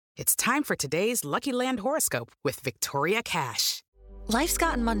It's time for today's Lucky Land horoscope with Victoria Cash. Life's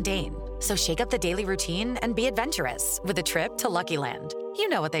gotten mundane, so shake up the daily routine and be adventurous with a trip to Lucky Land. You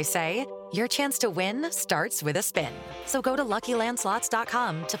know what they say, your chance to win starts with a spin. So go to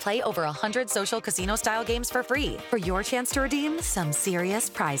LuckyLandSlots.com to play over 100 social casino-style games for free for your chance to redeem some serious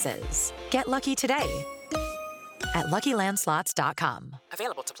prizes. Get lucky today at LuckyLandSlots.com.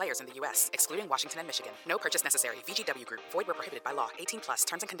 Available to players in the U.S., excluding Washington and Michigan. No purchase necessary. VGW Group. Void where prohibited by law. 18+.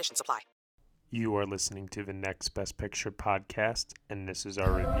 Terms and conditions apply. You are listening to the Next Best Picture podcast, and this is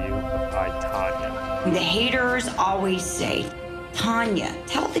our review of I, Tonya. The haters always say, Tonya,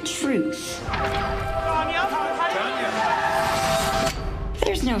 tell the truth. Tonya?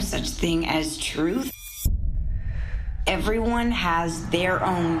 There's no such thing as truth. Everyone has their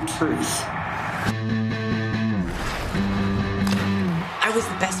own truth. I was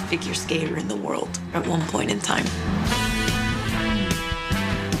the best figure skater in the world at one point in time.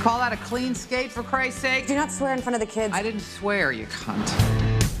 Call that a clean skate, for Christ's sake? Do not swear in front of the kids. I didn't swear, you cunt.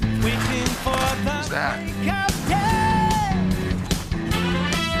 Who's that?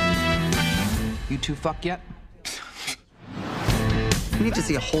 You two fuck yet? You need to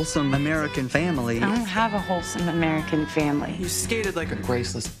see a wholesome American family. I don't have a wholesome American family. You skated like a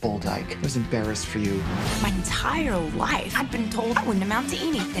graceless bull dyke. I was embarrassed for you. My entire life, I've been told I wouldn't amount to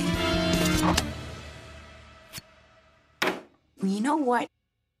anything. You know what?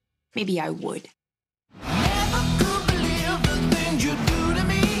 Maybe I would.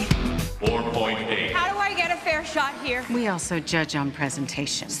 4.8. How do I get a fair shot here? We also judge on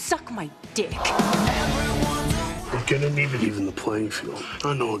presentation. Suck my dick. We're gonna need to even the playing field.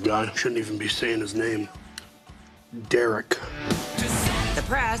 I know a guy, shouldn't even be saying his name. Derek. The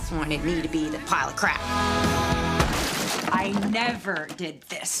press wanted me to be the pile of crap. I never did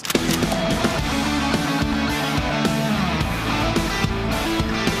this.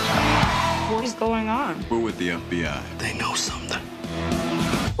 What is going on? We're with the FBI. They know something.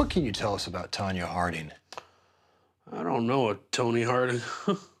 What can you tell us about Tonya Harding? I don't know a Tony Harding.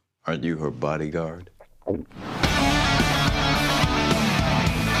 Aren't you her bodyguard? When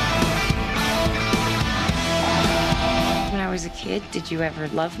I was a kid, did you ever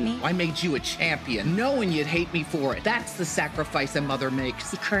love me? I made you a champion, knowing you'd hate me for it. That's the sacrifice a mother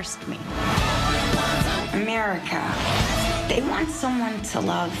makes. You cursed me. America. They want someone to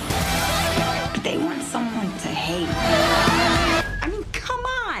love, but they want someone to hate. I mean, come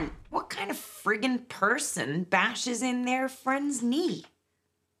on. What kind of friggin' person bashes in their friend's knee?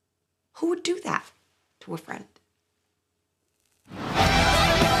 Who would do that to a friend?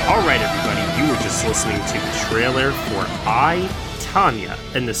 All right, everybody, you were just listening to the trailer for I, Tonya,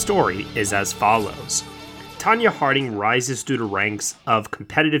 and the story is as follows. Tonya Harding rises through the ranks of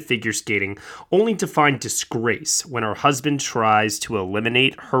competitive figure skating only to find disgrace when her husband tries to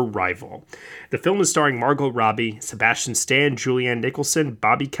eliminate her rival. The film is starring Margot Robbie, Sebastian Stan, Julianne Nicholson,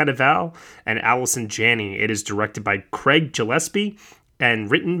 Bobby Cannavale, and Allison Janney. It is directed by Craig Gillespie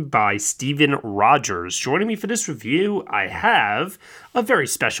and written by Stephen Rogers. Joining me for this review, I have a very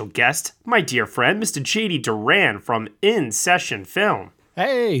special guest, my dear friend, Mr. J.D. Duran from In Session Film.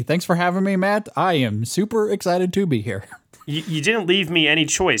 Hey, thanks for having me, Matt. I am super excited to be here. You didn't leave me any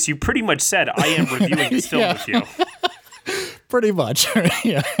choice. You pretty much said I am reviewing this film with you. Pretty much,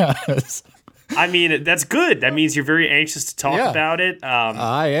 yes. I mean, that's good. That means you're very anxious to talk about it.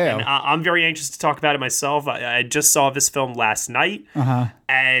 I am. And I'm very anxious to talk about it myself. I just saw this film last night,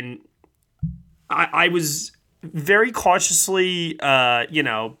 and I was very cautiously,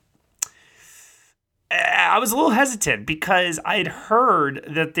 I was a little hesitant because I had heard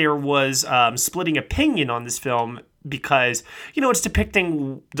that there was splitting opinion on this film because, it's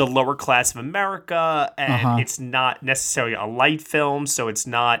depicting the lower class of America, and it's not necessarily a light film, so it's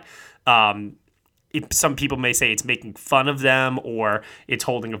not... some people may say it's making fun of them, or it's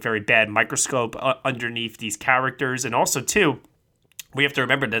holding a very bad microscope underneath these characters. And also, too, we have to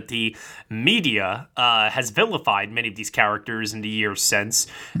remember that the media has vilified many of these characters in the years since.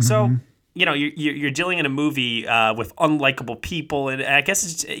 Mm-hmm. So, you're dealing in a movie with unlikable people, and I guess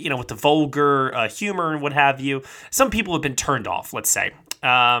it's, with the vulgar humor and what have you. Some people have been turned off, let's say.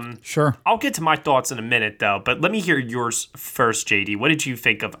 Sure. I'll get to my thoughts in a minute, though, but let me hear yours first, JD. What did you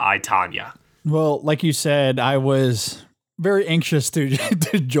think of I, Tonya? Well, like you said, I was very anxious to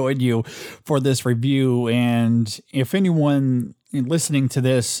join you for this review, and if anyone listening to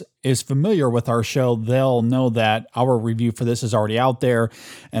this is familiar with our show, they'll know that our review for this is already out there,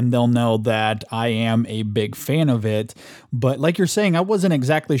 and they'll know that I am a big fan of it. But like you're saying, I wasn't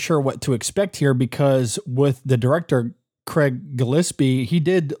exactly sure what to expect here, because with the director, Craig Gillespie, he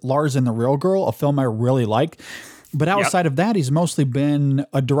did Lars and the Real Girl, a film I really liked. But outside of that, he's mostly been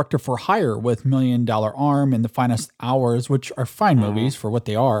a director for hire with $1 Million Arm and The Finest Hours, which are fine movies for what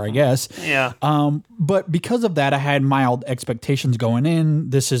they are, I guess. Yeah. But because of that, I had mild expectations going in.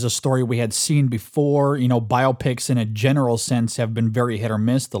 This is a story we had seen before. You know, biopics in a general sense have been very hit or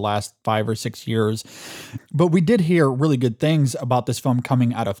miss the last 5 or 6 years. But we did hear really good things about this film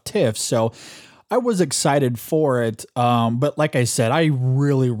coming out of TIFF. So I was excited for it, but like I said, I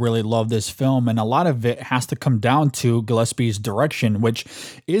really, really love this film, and a lot of it has to come down to Gillespie's direction, which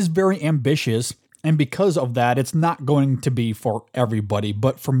is very ambitious, and because of that, it's not going to be for everybody.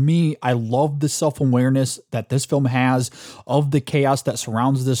 But for me, I love the self-awareness that this film has of the chaos that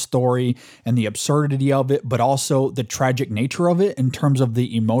surrounds this story and the absurdity of it, but also the tragic nature of it in terms of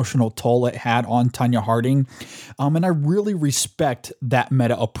the emotional toll it had on Tonya Harding. And I really respect that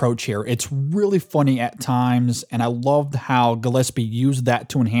meta approach here. It's really funny at times, and I loved how Gillespie used that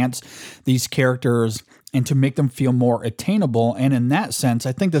to enhance these characters and to make them feel more attainable. And in that sense,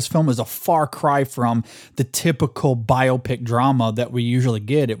 I think this film is a far cry from the typical biopic drama that we usually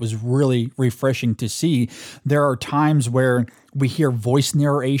get. It was really refreshing to see. There are times where we hear voice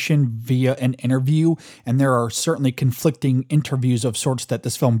narration via an interview, and there are certainly conflicting interviews of sorts that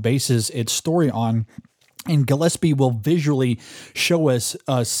this film bases its story on. And Gillespie will visually show us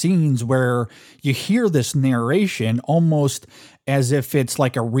scenes where you hear this narration almost as if it's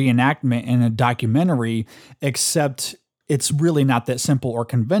like a reenactment in a documentary, except it's really not that simple or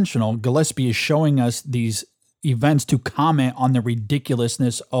conventional. Gillespie is showing us these events to comment on the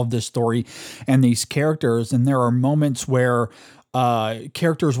ridiculousness of this story and these characters. And there are moments where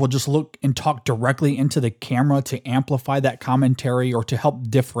characters will just look and talk directly into the camera to amplify that commentary or to help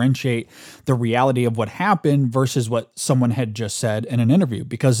differentiate the reality of what happened versus what someone had just said in an interview,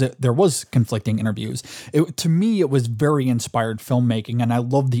 because there was conflicting interviews. To me, it was very inspired filmmaking, and I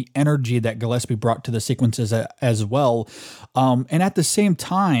love the energy that Gillespie brought to the sequences as well. And at the same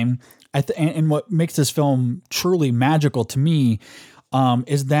time, and what makes this film truly magical to me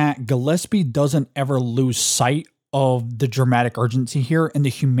is that Gillespie doesn't ever lose sight of the dramatic urgency here and the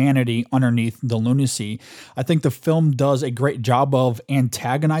humanity underneath the lunacy. I think the film does a great job of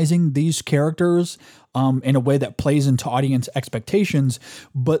antagonizing these characters in a way that plays into audience expectations,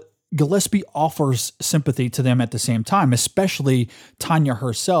 but Gillespie offers sympathy to them at the same time, especially Tonya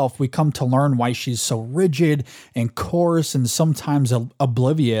herself. We come to learn why she's so rigid and coarse and sometimes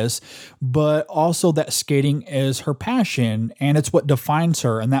oblivious, but also that skating is her passion and it's what defines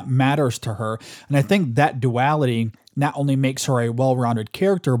her and that matters to her. And I think that duality not only makes her a well-rounded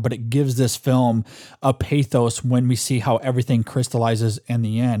character, but it gives this film a pathos when we see how everything crystallizes in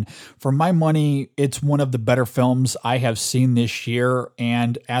the end. For my money, it's one of the better films I have seen this year.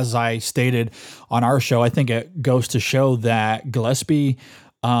 And as I stated on our show, I think it goes to show that Gillespie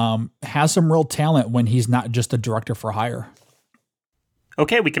has some real talent when he's not just a director for hire.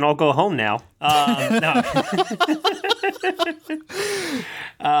 Okay, we can all go home now. No.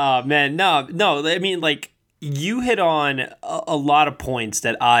 Man, no. I mean, like, you hit on a lot of points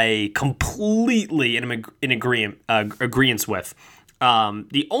that I completely am in agreement with.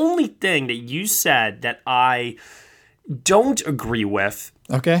 The only thing that you said that I don't agree with,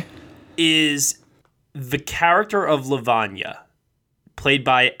 is the character of Lavanya, played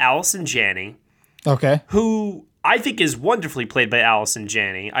by Allison Janney. Who I think is wonderfully played by Allison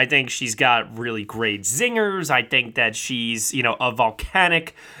Janney. I think she's got really great zingers. I think that she's, a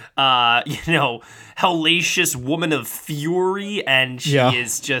volcanic, hellacious woman of fury, and she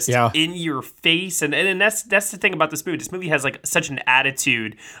is just in your face. And that's the thing about this movie. This movie has like such an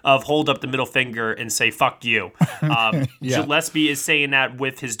attitude of hold up the middle finger and say fuck you. Gillespie is saying that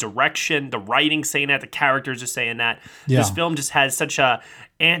with his direction, the writing saying that, the characters are saying that. This film just has such a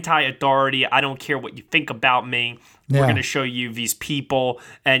anti-authority. I don't care what you think about me. We're going to show you these people.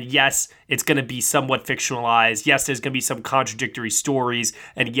 And yes, it's going to be somewhat fictionalized. Yes, there's going to be some contradictory stories.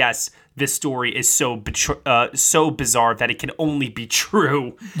 And yes, this story is so bizarre that it can only be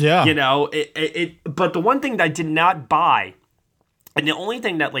true. But the one thing that I did not buy, and the only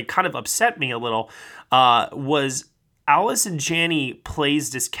thing that like kind of upset me a little, was Allison Janney plays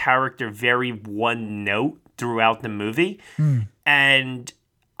this character very one note throughout the movie. And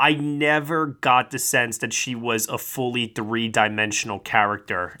I never got the sense that she was a fully three-dimensional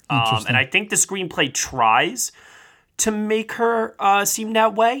character. And I think the screenplay tries to make her seem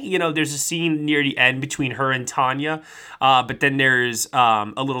that way. There's a scene near the end between her and Tonya, but then there's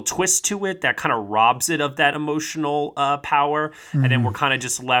a little twist to it that kind of robs it of that emotional power. And then we're kind of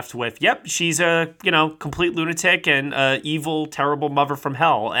just left with, yep, she's a, complete lunatic and evil, terrible mother from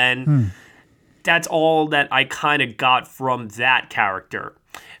hell. And that's all that I kind of got from that character.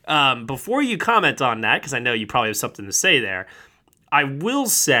 before you comment on that, because I know you probably have something to say there, I will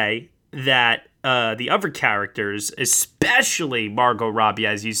say that the other characters, especially Margot Robbie,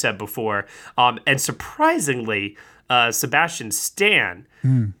 as you said before, and surprisingly, Sebastian Stan,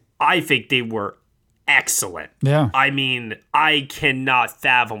 I think they were excellent. Yeah. I mean, I cannot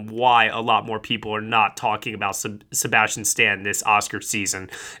fathom why a lot more people are not talking about Sebastian Stan this Oscar season.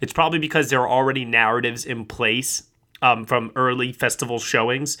 It's probably because there are already narratives in place from early festival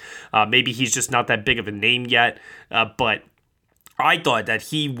showings. Maybe he's just not that big of a name yet, but I thought that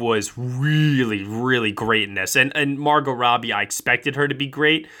he was really, really great in this. And Margot Robbie, I expected her to be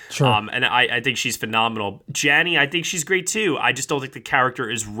great. Sure. And I think she's phenomenal. Janny, I think she's great too. I just don't think the character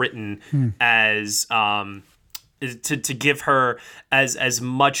is written as to give her as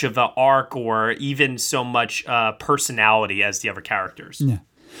much of an arc or even so much personality as the other characters. Yeah.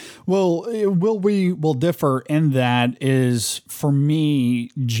 Well, we'll differ in that is, for me,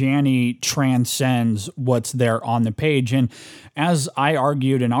 Janny transcends what's there on the page. And as I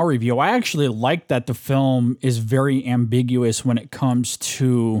argued in our review, I actually like that the film is very ambiguous when it comes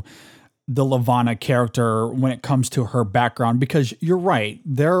to the LaVonna character, when it comes to her background, because you're right.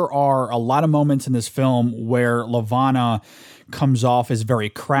 There are a lot of moments in this film where LaVonna comes off as very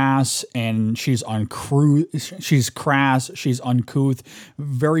crass, and she's crass, she's uncouth,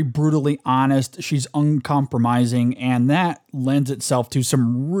 very brutally honest, she's uncompromising, and that lends itself to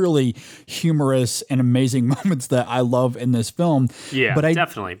some really humorous and amazing moments that I love in this film. Yeah,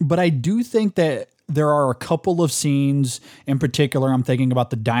 definitely. But I do think that there are a couple of scenes in particular. I'm thinking about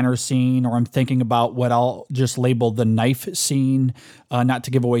the diner scene, or I'm thinking about what I'll just label the knife scene, not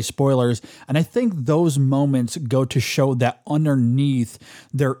to give away spoilers. And I think those moments go to show that underneath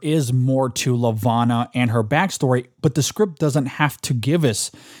there is more to LaVonna and her backstory, but the script doesn't have to give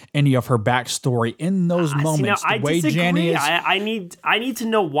us any of her backstory in those moments. I disagree. I need to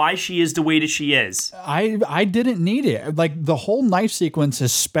know why she is the way that she is. I didn't need it. Like the whole knife sequence,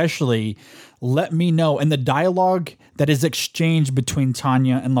 especially, let me know. And the dialogue that is exchanged between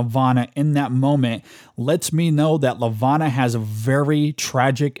Tanya and LaVonna in that moment lets me know that LaVonna has a very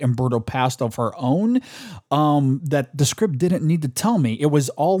tragic and brutal past of her own, that the script didn't need to tell me. It was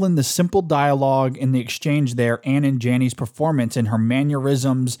all in the simple dialogue, in the exchange there, and in Janny's performance, in her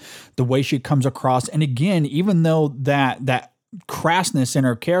mannerisms, the way she comes across. And again, even though that crassness in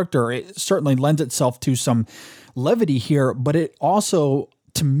her character, it certainly lends itself to some levity here, but it also,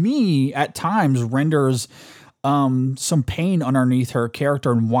 to me, at times renders some pain underneath her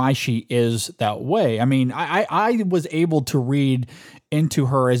character and why she is that way. I mean, I was able to read into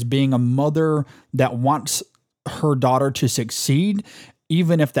her as being a mother that wants her daughter to succeed,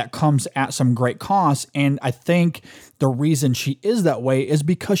 even if that comes at some great cost. And I think the reason she is that way is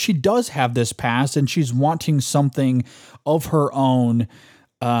because she does have this past, and she's wanting something of her own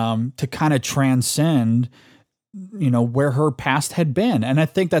to kind of transcend, where her past had been. And I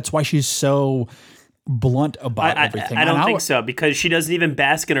think that's why she's so blunt about everything. I don't think so, because she doesn't even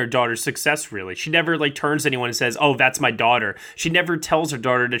bask in her daughter's success, really. She never turns to anyone and says, oh, that's my daughter. She never tells her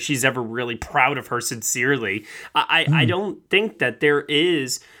daughter that she's ever really proud of her sincerely. I don't think that there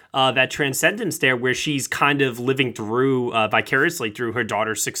is that transcendence there where she's kind of living through vicariously through her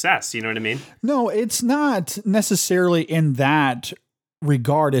daughter's success. You know what I mean? No, it's not necessarily in that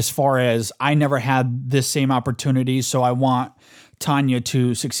regard, as far as I never had this same opportunity, so I want Tanya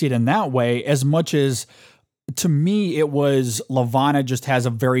to succeed in that way, as much as, to me, it was LaVonna just has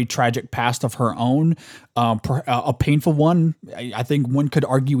a very tragic past of her own, a painful one. I think one could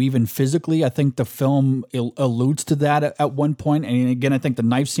argue even physically. I think the film alludes to that at one point. And again, I think the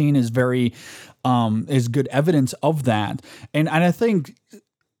knife scene is is good evidence of that. And I think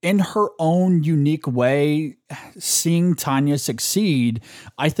in her own unique way, seeing Tanya succeed,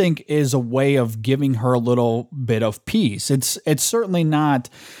 I think, is a way of giving her a little bit of peace. It's certainly not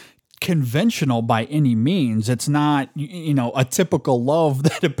conventional by any means. It's not, a typical love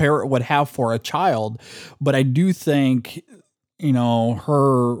that a parent would have for a child. But I do think,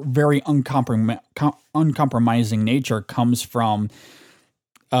 her very uncompromising nature comes from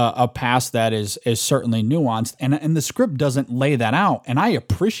a past that is certainly nuanced, and the script doesn't lay that out, and I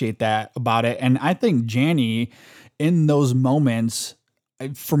appreciate that about it. And I think Janny, in those moments,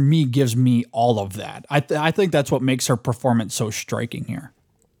 for me, gives me all of that. I think that's what makes her performance so striking here.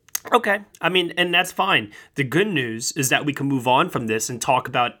 Okay. I mean, and that's fine. The good news is that we can move on from this and talk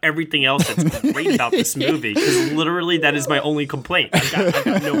about everything else that's great about this movie, because literally that is my only complaint. I've got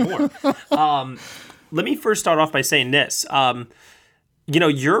no more. Let me first start off by saying this.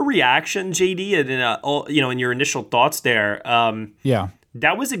 Your reaction, JD, and in your initial thoughts there. Yeah.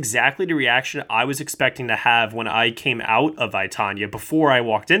 That was exactly the reaction I was expecting to have when I came out of I, Tonya before I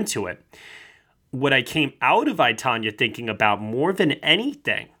walked into it. What I came out of I, Tonya thinking about more than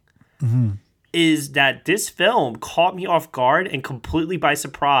anything is that this film caught me off guard and completely by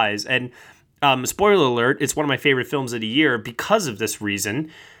surprise. And spoiler alert, it's one of my favorite films of the year because of this reason.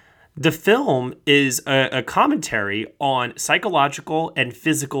 The film is a commentary on psychological and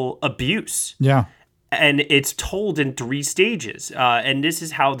physical abuse. Yeah. And it's told in 3 stages. And this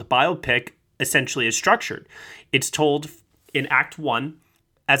is how the biopic essentially is structured. It's told in Act 1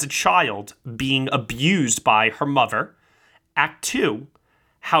 as a child being abused by her mother. Act 2,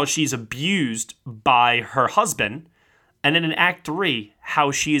 how she's abused by her husband. And then in Act 3,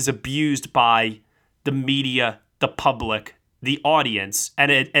 how she is abused by the media, the public, the audience.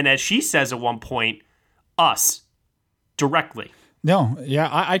 And as she says at one point, us, directly. No, yeah,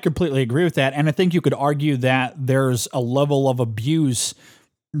 I completely agree with that. And I think you could argue that there's a level of abuse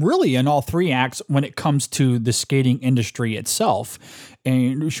really in all 3 acts when it comes to the skating industry itself,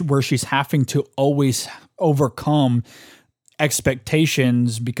 and where she's having to always overcome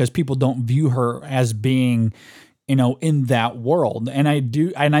expectations because people don't view her as being, in that world. And I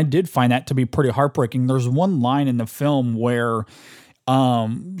did find that to be pretty heartbreaking. There's one line in the film where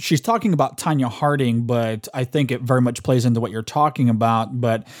she's talking about Tonya Harding, but I think it very much plays into what you're talking about.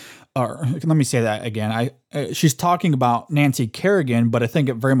 But let me say that again. She's talking about Nancy Kerrigan, but I think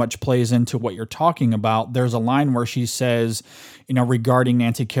it very much plays into what you're talking about. There's a line where she says, regarding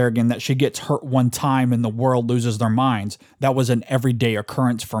Nancy Kerrigan, that she gets hurt one time and the world loses their minds. That was an everyday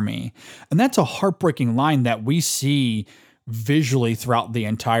occurrence for me. And that's a heartbreaking line that we see visually throughout the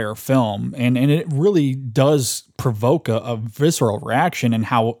entire film. And it really does provoke a visceral reaction in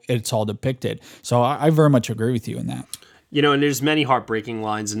how it's all depicted. So I very much agree with you in that. And there's many heartbreaking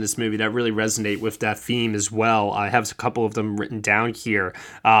lines in this movie that really resonate with that theme as well. I have a couple of them written down here.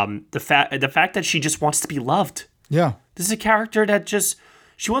 The fact that she just wants to be loved. Yeah. This is a character that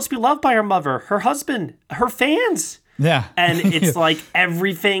she wants to be loved by her mother, her husband, her fans. Yeah. And it's like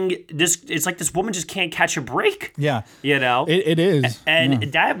everything, it's like this woman just can't catch a break. Yeah. It is. And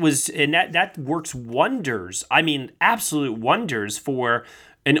that works wonders. I mean, absolute wonders for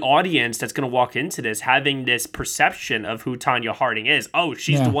an audience that's going to walk into this having this perception of who Tonya Harding is. Oh,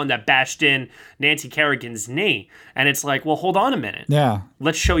 she's the one that bashed in Nancy Kerrigan's knee. And it's like, well, hold on a minute. Yeah.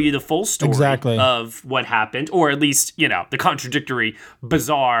 Let's show you the full story of what happened, or at least, the contradictory,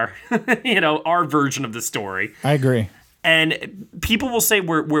 bizarre, our version of the story. I agree. And people will say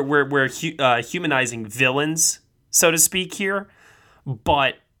we're humanizing villains, so to speak here.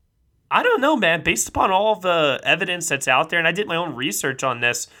 But I don't know, man. Based upon all the evidence that's out there, and I did my own research on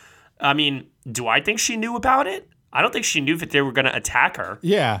this, I mean, do I think she knew about it? I don't think she knew that they were going to attack her.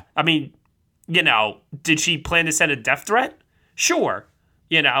 Yeah. I mean, did she plan to send a death threat? Sure.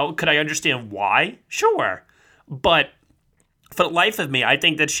 Could I understand why? Sure. But for the life of me, I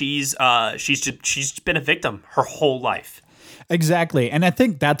think that she's been a victim her whole life. Exactly. And I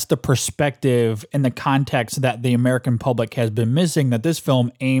think that's the perspective and the context that the American public has been missing, that this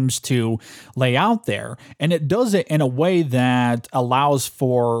film aims to lay out there. And it does it in a way that allows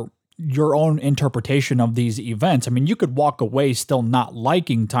for your own interpretation of these events. I mean, you could walk away still not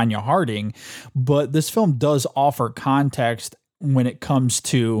liking Tonya Harding, but this film does offer context when it comes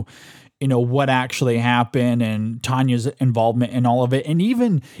to what actually happened and Tonya's involvement in all of it. And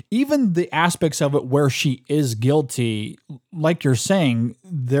even the aspects of it where she is guilty, like you're saying,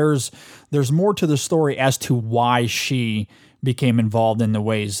 there's more to the story as to why she became involved in the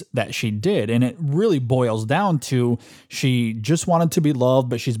ways that she did. And it really boils down to she just wanted to be loved,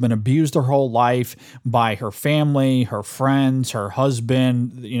 but she's been abused her whole life by her family, her friends, her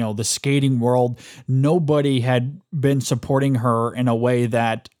husband, the skating world. Nobody had been supporting her in a way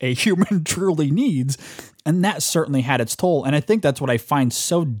that a human truly needs. And that certainly had its toll. And I think that's what I find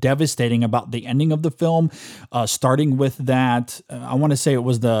so devastating about the ending of the film, starting with that, I want to say it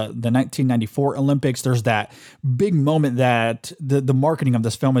was the 1994 Olympics. There's that big moment that the marketing of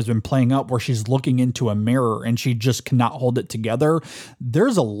this film has been playing up where she's looking into a mirror and she just cannot hold it together.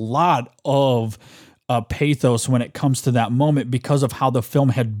 There's a lot of pathos when it comes to that moment because of how the film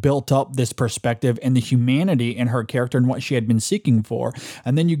had built up this perspective and the humanity in her character and what she had been seeking for.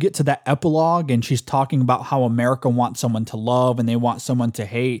 And then you get to that epilogue and she's talking about how America wants someone to love and they want someone to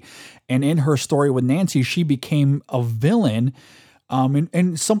hate. And in her story with Nancy, she became a villain,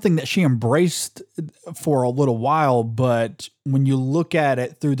 and something that she embraced for a little while. But when you look at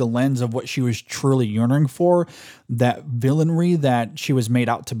it through the lens of what she was truly yearning for, that villainry that she was made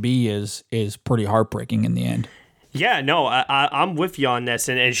out to be is pretty heartbreaking in the end. Yeah, no, I'm with you on this,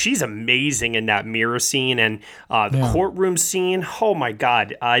 and she's amazing in that mirror scene and the courtroom scene. Oh my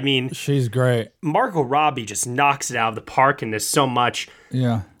God, I mean, she's great. Margot Robbie just knocks it out of the park in this so much.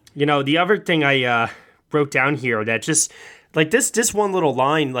 Yeah, you know, the other thing I wrote down here that just like this one little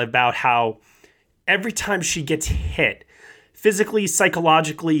line about how every time she gets hit, physically,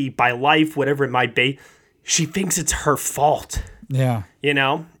 psychologically, by life, whatever it might be, she thinks it's her fault. Yeah. You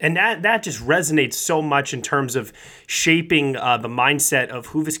know, and that just resonates so much in terms of shaping the mindset of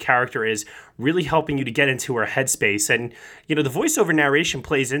who this character is, really helping you to get into her headspace. And, you know, the voiceover narration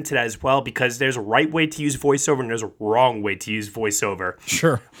plays into that as well, because there's a right way to use voiceover and there's a wrong way to use voiceover.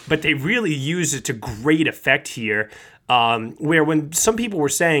 Sure. But they really use it to great effect here, where when some people were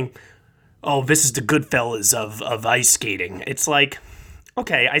saying, oh, this is the Goodfellas of ice skating, it's like,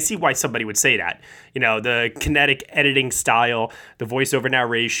 okay, I see why somebody would say that. You know, the kinetic editing style, the voiceover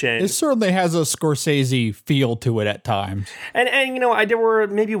narration. It certainly has a Scorsese feel to it at times. And you know, there were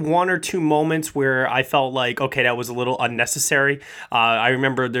maybe one or two moments where I felt like, okay, that was a little unnecessary. I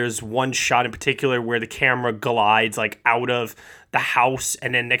remember there's one shot in particular where the camera glides like out of the house,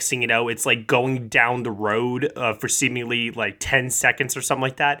 and then next thing you know, it's like going down the road for seemingly like 10 seconds or something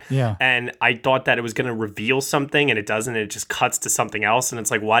like that. Yeah. And I thought that it was going to reveal something, and it doesn't. It just cuts to something else, and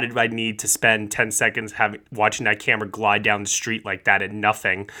it's like, why did I need to spend 10 seconds watching that camera glide down the street like that and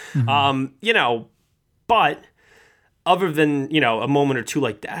nothing? Mm-hmm. You know, but other than, you know, a moment or two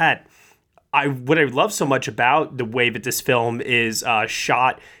like that, what I love so much about the way that this film is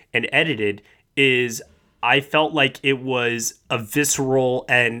shot and edited is I felt like it was a visceral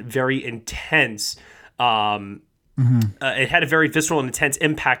and very intense. It had a very visceral and intense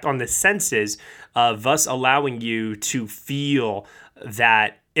impact on the senses, thus allowing you to feel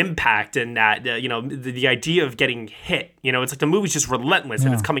that impact and that, you know, the idea of getting hit. You know, it's like the movie's just relentless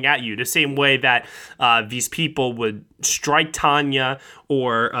and it's coming at you the same way that these people would strike Tanya,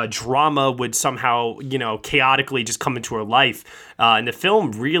 or drama would somehow, you know, chaotically just come into her life. And the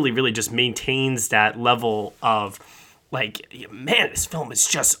film really, really just maintains that level of, like, man, this film is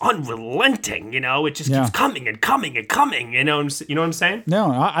just unrelenting, you know? It just keeps coming and coming and coming, you know what I'm saying? No,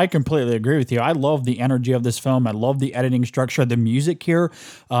 I completely agree with you. I love the energy of this film. I love the editing structure, the music here.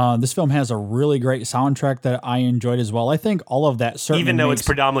 This film has a really great soundtrack that I enjoyed as well. I think all of that certainly even though it's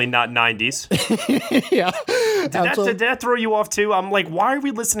predominantly not 90s. Yeah. Did that throw you off too? I'm like, why are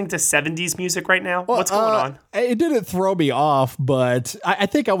we listening to 70s music right now? Well, what's going on? It didn't throw me off, but I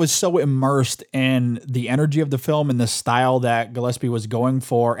think I was so immersed in the energy of the film and the style that Gillespie was going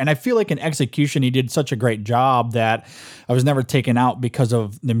for. And I feel like in execution, he did such a great job that I was never taken out because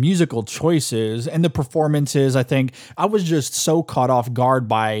of the musical choices and the performances. I think I was just so caught off guard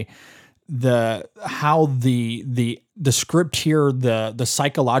by how the script here, the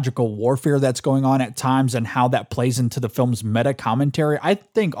psychological warfare that's going on at times, and how that plays into the film's meta commentary. I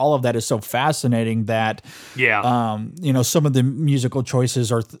think all of that is so fascinating that, you know, some of the musical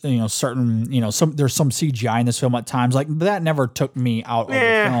choices are, you know, certain, you know, there's some CGI in this film at times, like that never took me out of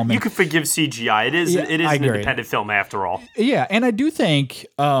the film. You could forgive CGI. It is an independent film after all. Yeah, and I do think,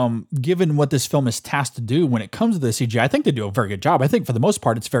 given what this film is tasked to do when it comes to the CGI, I think they do a very good job. I think for the most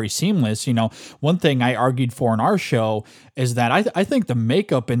part, it's very seamless. You know, one thing I argued for in our show is that I think the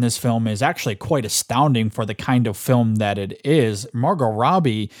makeup in this film is actually quite astounding for the kind of film that it is. Margot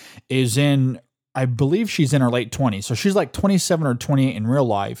Robbie is I believe she's in her late 20s. So she's like 27 or 28 in real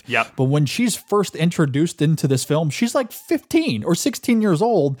life. Yep. But when she's first introduced into this film, she's like 15 or 16 years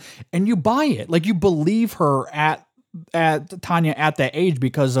old, and you buy it. Like, you believe her at Tanya at that age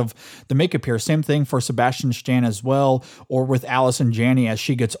because of the makeup here. Same thing for Sebastian Stan as well, or with Allison Janney as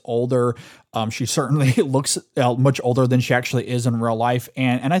she gets older. She certainly looks much older than she actually is in real life.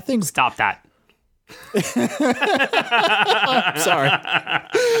 And I think... Stop that. Sorry.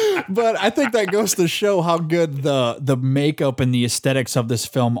 But I think that goes to show how good the makeup and the aesthetics of this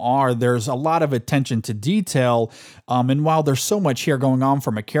film are. There's a lot of attention to detail. And while there's so much here going on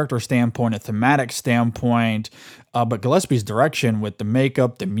from a character standpoint, a thematic standpoint, but Gillespie's direction with the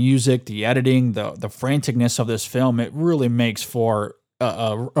makeup, the music, the editing, the franticness of this film, it really makes for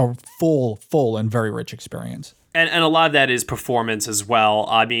a full and very rich experience. And a lot of that is performance as well.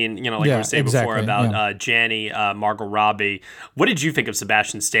 I mean, you know, like we were saying before about Janney, Margot Robbie. What did you think of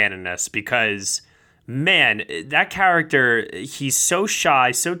Sebastian Stan in this? Because, man, that character, he's so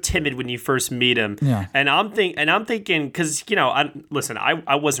shy, so timid when you first meet him. Yeah. And I'm thinking, because, you know, I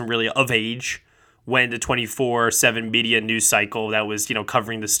wasn't really of age when the 24/7 media news cycle that was, you know,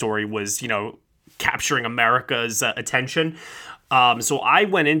 covering the story was, you know, capturing America's attention. So I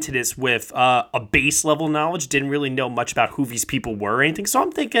went into this with a base level knowledge, didn't really know much about who these people were or anything. So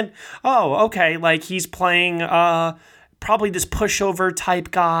I'm thinking, oh, okay, like he's playing probably this pushover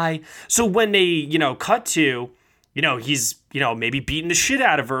type guy. So when they, cut to, he's, maybe beating the shit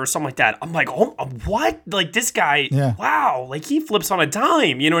out of her or something like that. I'm like, oh, what? Like this guy, wow, like he flips on a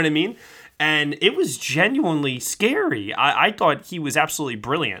dime, you know what I mean? And it was genuinely scary. I thought he was absolutely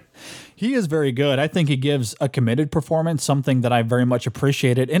brilliant. He is very good. I think he gives a committed performance, something that I very much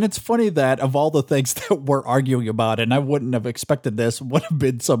appreciated. And it's funny that of all the things that we're arguing about, and I wouldn't have expected this, would have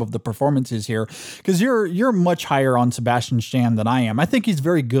been some of the performances here, because you're much higher on Sebastian Stan than I am. I think he's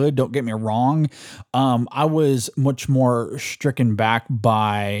very good. Don't get me wrong. I was much more stricken back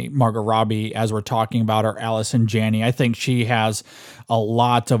by Margot Robbie as we're talking about her, Allison Janney. I think she has a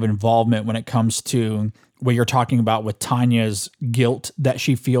lot of involvement when it comes to what you're talking about with Tanya's guilt that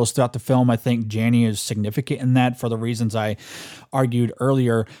she feels throughout the film. I think Janney is significant in that for the reasons I argued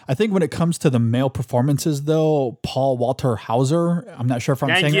earlier. I think when it comes to the male performances, though, Paul Walter Hauser, I'm not sure if I'm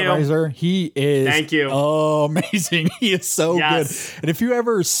saying it right, sir. He is amazing. He is so good. And if you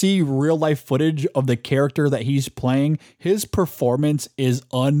ever see real life footage of the character that he's playing, his performance is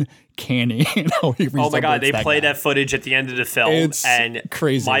uncanny. Oh my God, they play that footage at the end of the film, and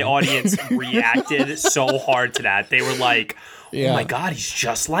crazy. My audience reacted so hard to that. They were like, oh my God, he's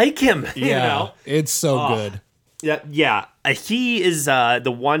just like him. It's so good. Yeah. He is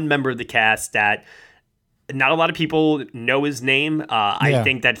the one member of the cast that not a lot of people know his name. I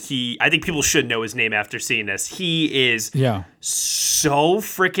think people should know his name after seeing this. He is so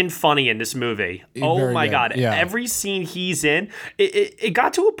freaking funny in this movie. Oh my God. Yeah. Every scene he's in, it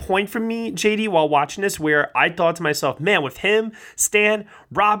got to a point for me, JD, while watching this where I thought to myself, man, with him, Stan,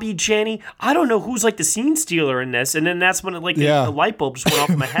 Robbie, Janney, I don't know who's like the scene stealer in this. And then that's when the light bulb just went off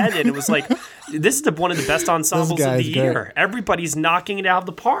in my head, and it was like, this is one of the best ensembles of the year. Everybody's knocking it out of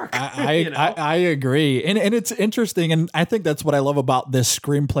the park. I agree. And it's interesting, and I think that's what I love about this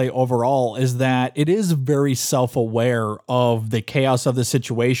screenplay overall, is that it is very self-aware of the chaos of the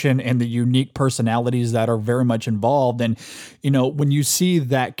situation and the unique personalities that are very much involved. And, when you see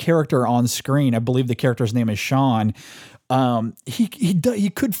that character on screen, I believe the character's name is Sean, he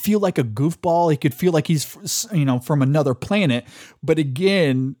could feel like a goofball. He could feel like he's, from another planet. But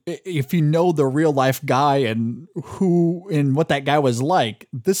again, if you know the real life guy and what that guy was like,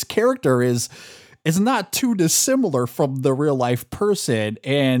 this character is not too dissimilar from the real life person.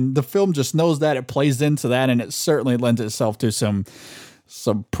 And the film just knows that, it plays into that, and it certainly lends itself to some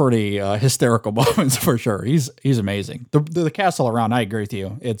pretty hysterical moments for sure. He's amazing. The cast all around, I agree with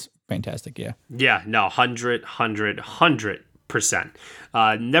you. It's fantastic. Yeah. Yeah, no,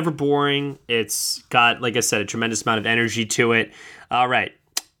 100%. Never boring. It's got, like I said, a tremendous amount of energy to it. All right.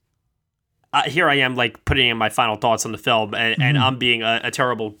 Here I am, like, putting in my final thoughts on the film, and I'm being a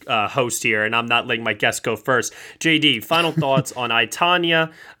terrible host here, and I'm not letting my guests go first. JD, final thoughts on I,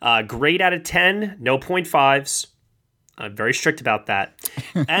 Tonya. Grade out of 10, no 0.5s. I'm very strict about that.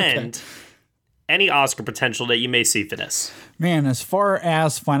 And any Oscar potential that you may see for this. Man, as far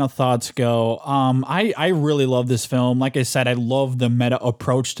as final thoughts go, I really love this film. Like I said, I love the meta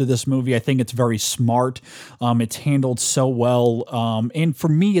approach to this movie. I think it's very smart. It's handled so well. And for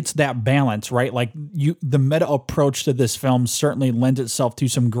me, it's that balance, right? Like the meta approach to this film certainly lends itself to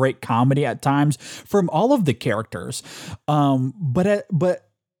some great comedy at times from all of the characters. But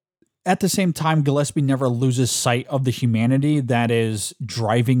at the same time, Gillespie never loses sight of the humanity that is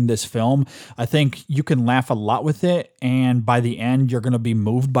driving this film. I think you can laugh a lot with it, and by the end, you're going to be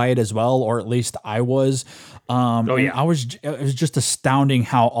moved by it as well, or at least I was. It was just astounding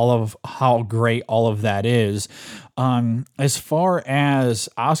how great all of that is. As far as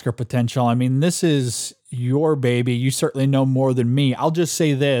Oscar potential, I mean, this is your baby. You certainly know more than me. I'll just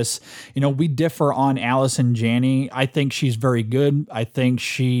say this, we differ on Allison Janney. I think she's very good. I think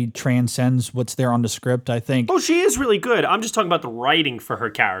she transcends what's there on the script. I think. Oh, she is really good. I'm just talking about the writing for her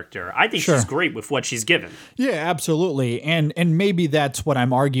character. I think she's great with what she's given. Yeah, absolutely. And maybe that's what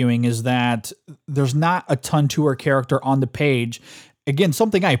I'm arguing, is that there's not a ton to her character on the page. Again,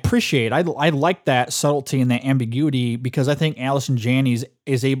 something I appreciate. I like that subtlety and that ambiguity, because I think Allison Janney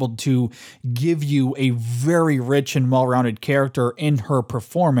is able to give you a very rich and well-rounded character in her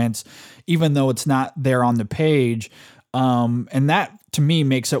performance, even though it's not there on the page. And that, to me,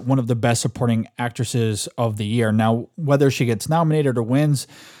 makes it one of the best supporting actresses of the year. Now, whether she gets nominated or wins,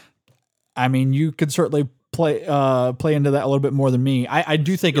 I mean, you could certainly play into that a little bit more than me. I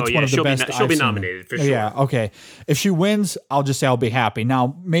do think it's one of the best. She'll be nominated for sure. Yeah, okay. If she wins, I'll just say I'll be happy.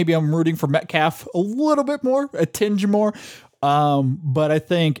 Now, maybe I'm rooting for Metcalf a little bit more, a tinge more, But I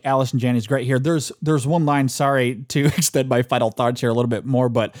think Allison Janney's great here. There's one line, sorry to extend my final thoughts here a little bit more,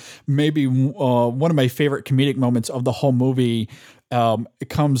 but maybe one of my favorite comedic moments of the whole movie. It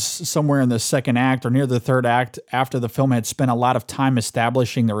comes somewhere in the second act or near the third act after the film had spent a lot of time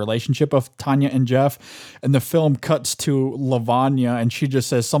establishing the relationship of Tanya and Jeff. And the film cuts to Lavanya and she just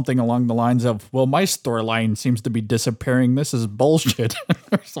says something along the lines of, well, my storyline seems to be disappearing. This is bullshit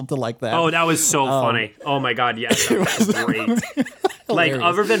or something like that. Oh, that was so funny. Oh my God. Yes. That was great. Like,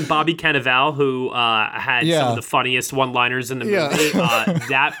 other than Bobby Cannavale, who had some of the funniest one-liners in the movie,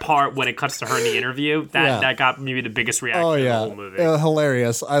 that part when it cuts to her in the interview, that got maybe the biggest reaction of the whole movie.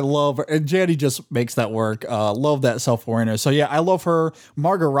 Hilarious. I love her. And Janney just makes that work. Love that self-awareness. So yeah, I love her.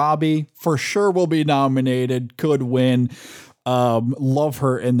 Margot Robbie for sure will be nominated, could win. Love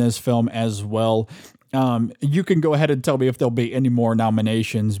her in this film as well. You can go ahead and tell me if there'll be any more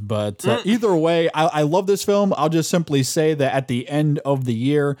nominations, but either way, I love this film. I'll just simply say that at the end of the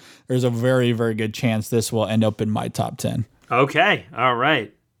year, there's a very, very good chance this will end up in my top 10. Okay. All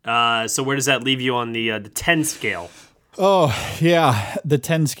right. So where does that leave you on the 10 scale? Oh yeah. The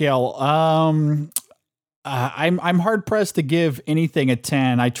 10 scale. I'm hard pressed to give anything a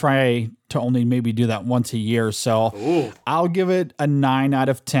 10. I try to only maybe do that once a year. So I'll give it a 9 out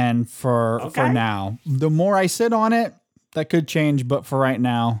of 10 for now. The more I sit on it, that could change. But for right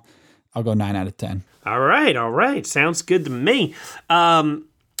now, I'll go 9 out of 10. All right. Sounds good to me.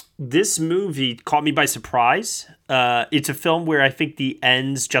 This movie caught me by surprise. It's a film where I think the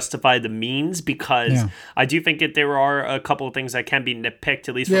ends justify the means because I do think that there are a couple of things that can be nitpicked,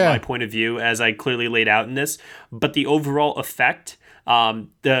 at least from my point of view, as I clearly laid out in this. But the overall effect,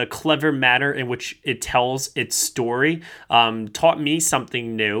 the clever manner in which it tells its story, taught me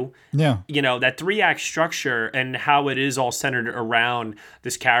something new. Yeah. You know, that 3-act structure and how it is all centered around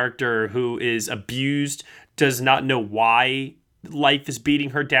this character who is abused, does not know why life is beating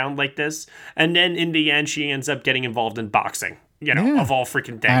her down like this, and then in the end she ends up getting involved in boxing, of all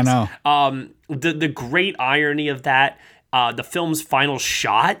freaking things. I know. The great irony of that, the film's final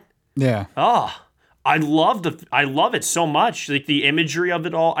shot, I love it so much, like the imagery of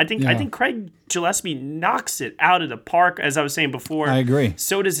it all. I think Craig Gillespie knocks it out of the park, as I was saying before. I agree.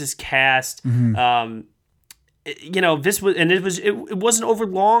 So does his cast. It wasn't over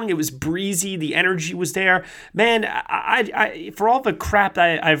long. It was breezy. The energy was there. Man, I for all the crap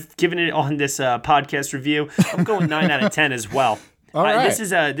I've given it on this podcast review, I'm going 9 out of 10 as well. All right.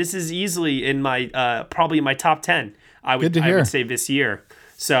 This is easily in my probably in my top 10. I would say this year.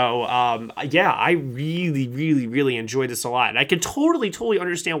 So I really, really, really enjoyed this a lot, and I can totally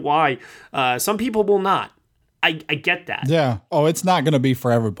understand why some people will not. I get that. Yeah. Oh, it's not going to be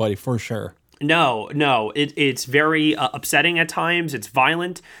for everybody, for sure. No, it's very upsetting at times. It's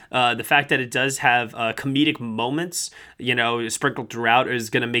violent. The fact that it does have comedic moments, sprinkled throughout,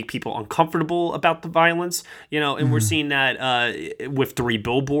 is going to make people uncomfortable about the violence, and we're seeing that with 3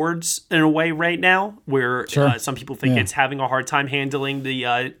 Billboards in a way right now, where some people think it's having a hard time handling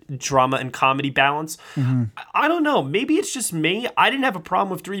the drama and comedy balance. I don't know. Maybe it's just me. I didn't have a problem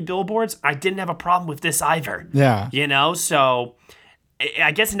with 3 Billboards. I didn't have a problem with this either. Yeah. So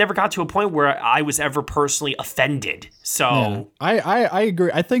I guess it never got to a point where I was ever personally offended. So I agree.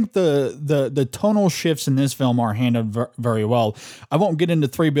 I think the tonal shifts in this film are handled very well. I won't get into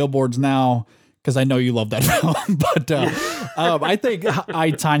 3 Billboards now because I know you love that film, but I think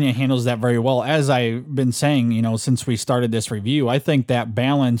Tanya handles that very well. As I've been saying, since we started this review, I think that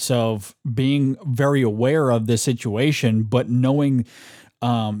balance of being very aware of the situation, but knowing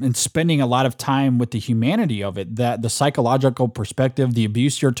and spending a lot of time with the humanity of it, that the psychological perspective, the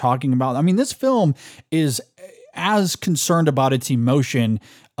abuse you're talking about. I mean, this film is as concerned about its emotion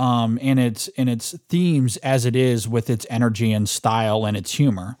and its themes as it is with its energy and style and its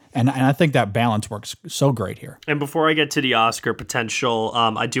humor. And I think that balance works so great here. And before I get to the Oscar potential,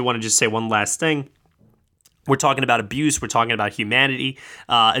 I do want to just say one last thing. We're talking about abuse. We're talking about humanity,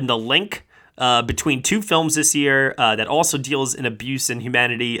 and the link between 2 films this year that also deals in abuse and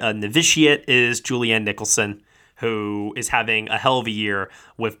humanity. Novitiate is Julianne Nicholson, who is having a hell of a year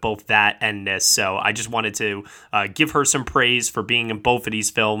with both that and this. So I just wanted to give her some praise for being in both of these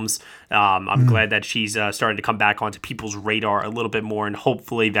films. I'm glad that she's starting to come back onto people's radar a little bit more, and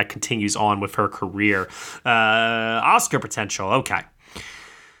hopefully that continues on with her career. Oscar potential, okay.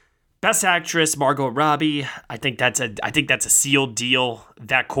 Best Actress, Margot Robbie. I think that's a sealed deal.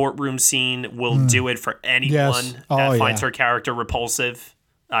 That courtroom scene will do it for anyone that finds her character repulsive.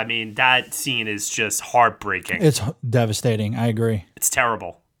 I mean, that scene is just heartbreaking. It's devastating. I agree. It's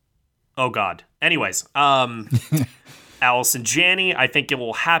terrible. Oh God. Anyways, Allison Janney, I think it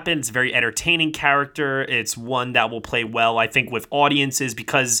will happen. It's a very entertaining character. It's one that will play well, I think, with audiences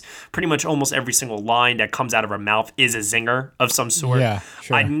because pretty much almost every single line that comes out of her mouth is a zinger of some sort. Yeah,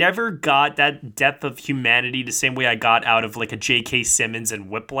 sure. I never got that depth of humanity the same way I got out of like a J.K. Simmons and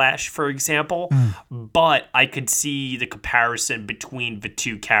Whiplash, for example. But I could see the comparison between the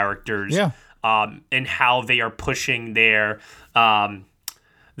two characters and how they are pushing their...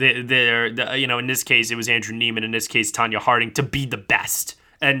 in this case, it was Andrew Neiman. In this case, Tanya Harding, to be the best,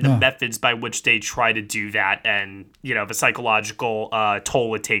 and the methods by which they try to do that, and the psychological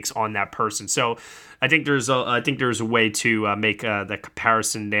toll it takes on that person. So, I think there's a way to make the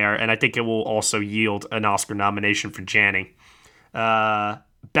comparison there, and I think it will also yield an Oscar nomination for Janney.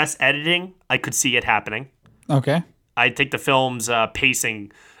 Best editing, I could see it happening. Okay. I think the film's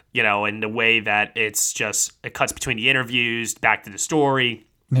pacing, in the way that it cuts between the interviews back to the story.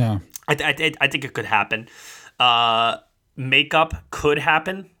 Yeah, I think it could happen. Makeup could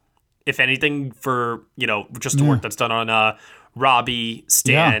happen, if anything, for just the work that's done on Robbie,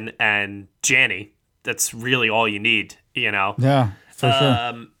 Stan, and Janney. That's really all you need. Yeah, for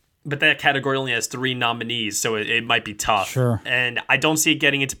sure. But that category only has 3 nominees, so it might be tough. Sure. And I don't see it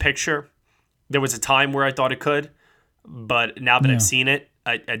getting into picture. There was a time where I thought it could, but now that I've seen it,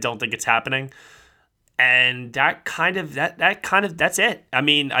 I don't think it's happening. And that's it. I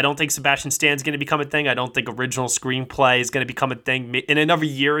mean, I don't think Sebastian Stan's going to become a thing. I don't think original screenplay is going to become a thing. In another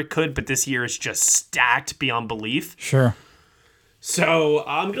year it could, but this year is just stacked beyond belief. Sure. So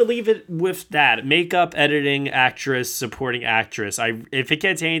I'm going to leave it with that. Makeup, editing, actress, supporting actress. If it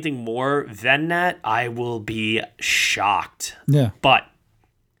gets anything more than that, I will be shocked. Yeah. But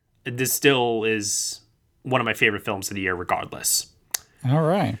this still is one of my favorite films of the year regardless. All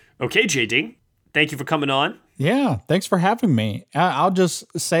right. Okay, JD. Thank you for coming on. Yeah, thanks for having me. I'll just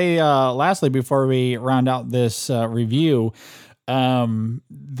say, lastly, before we round out this review,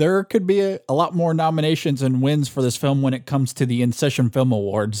 there could be a lot more nominations and wins for this film when it comes to the In Session Film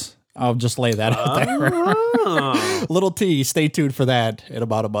Awards. I'll just lay that out there. Little T, stay tuned for that in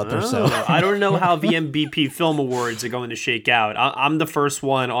about a month or so. I don't know how the MVP Film Awards are going to shake out. I'm the first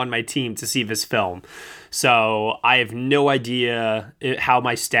one on my team to see this film. So I have no idea how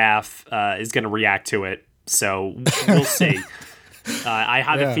my staff is going to react to it. So we'll see. I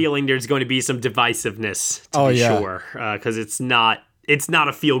have a feeling there's going to be some divisiveness, to be sure, because it's not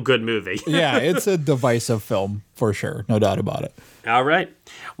a feel-good movie. Yeah, it's a divisive film for sure. No doubt about it. All right.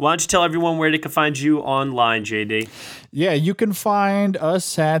 Why don't you tell everyone where they can find you online, JD? Yeah, you can find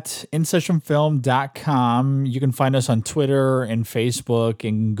us at InSessionFilm.com. You can find us on Twitter and Facebook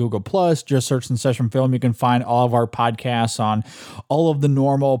and Google+. Just search In Session Film. You can find all of our podcasts on all of the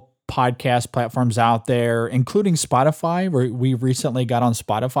normal podcast platforms out there, including Spotify. We recently got on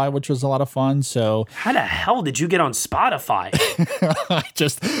Spotify, which was a lot of fun. So how the hell did you get on Spotify?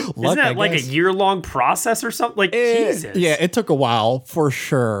 Isn't that like a year-long process or something? Jesus. Yeah, it took a while for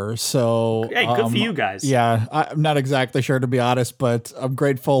sure. So hey, good for you guys. Yeah, I'm not exactly sure, to be honest, but I'm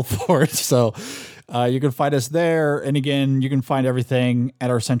grateful for it. So you can find us there. And again, you can find everything at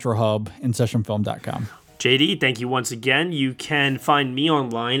our central hub, InSessionFilm.com. JD, thank you once again. You can find me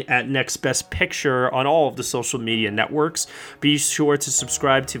online at Next Best Picture on all of the social media networks. Be sure to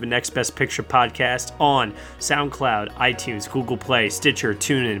subscribe to the Next Best Picture podcast on SoundCloud, iTunes, Google Play, Stitcher,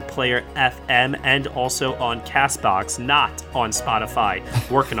 TuneIn, Player FM, and also on CastBox, not on Spotify.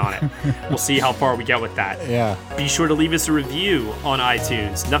 Working on it. We'll see how far we get with that. Yeah. Be sure to leave us a review on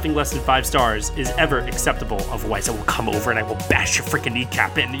iTunes. Nothing less than 5 stars is ever acceptable. Otherwise, I will come over and I will bash your freaking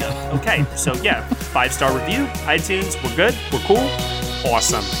kneecap in. Okay, so yeah, 5-star review, iTunes, we're good, we're cool,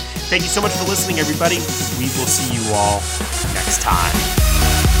 awesome. Thank you so much for listening, everybody. We will see you all next time.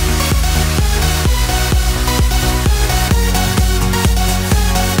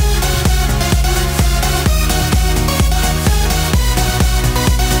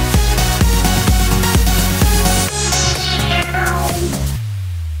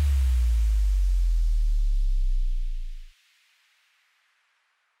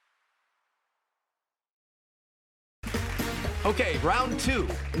 Okay, round 2.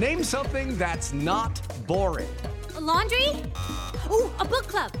 Name something that's not boring. A laundry? Ooh, a book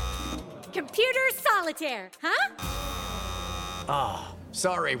club. Computer solitaire, huh? Ah,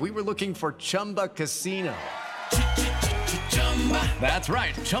 sorry, we were looking for Chumba Casino. That's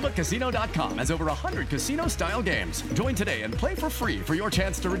right, ChumbaCasino.com has over 100 casino-style games. Join today and play for free for your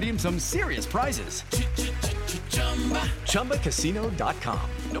chance to redeem some serious prizes. ChumbaCasino.com.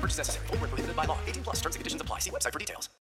 No purchase necessary. Void where prohibited by law. 18+ terms and conditions apply. See website for details.